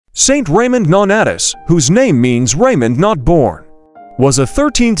Saint Raymond Nonnatus, whose name means Raymond not born, was a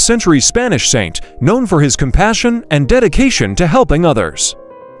 13th century Spanish saint known for his compassion and dedication to helping others.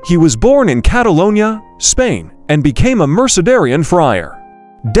 He was born in Catalonia, Spain, and became a Mercedarian friar,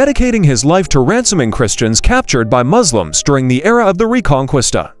 dedicating his life to ransoming Christians captured by Muslims during the era of the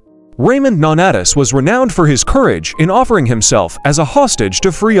Reconquista. Raymond Nonnatus was renowned for his courage in offering himself as a hostage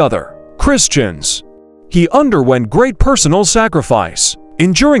to free other Christians. He underwent great personal sacrifice,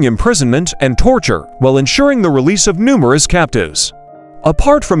 enduring imprisonment and torture while ensuring the release of numerous captives.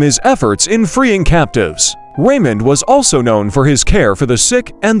 Apart from his efforts in freeing captives, Raymond was also known for his care for the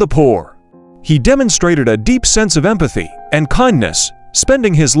sick and the poor. He demonstrated a deep sense of empathy and kindness,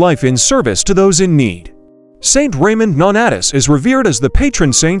 spending his life in service to those in need. Saint Raymond Nonnatus is revered as the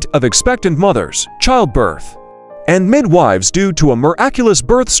patron saint of expectant mothers, childbirth, and midwives due to a miraculous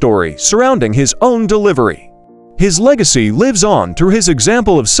birth story surrounding his own delivery. His legacy lives on through his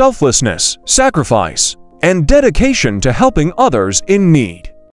example of selflessness, sacrifice, and dedication to helping others in need.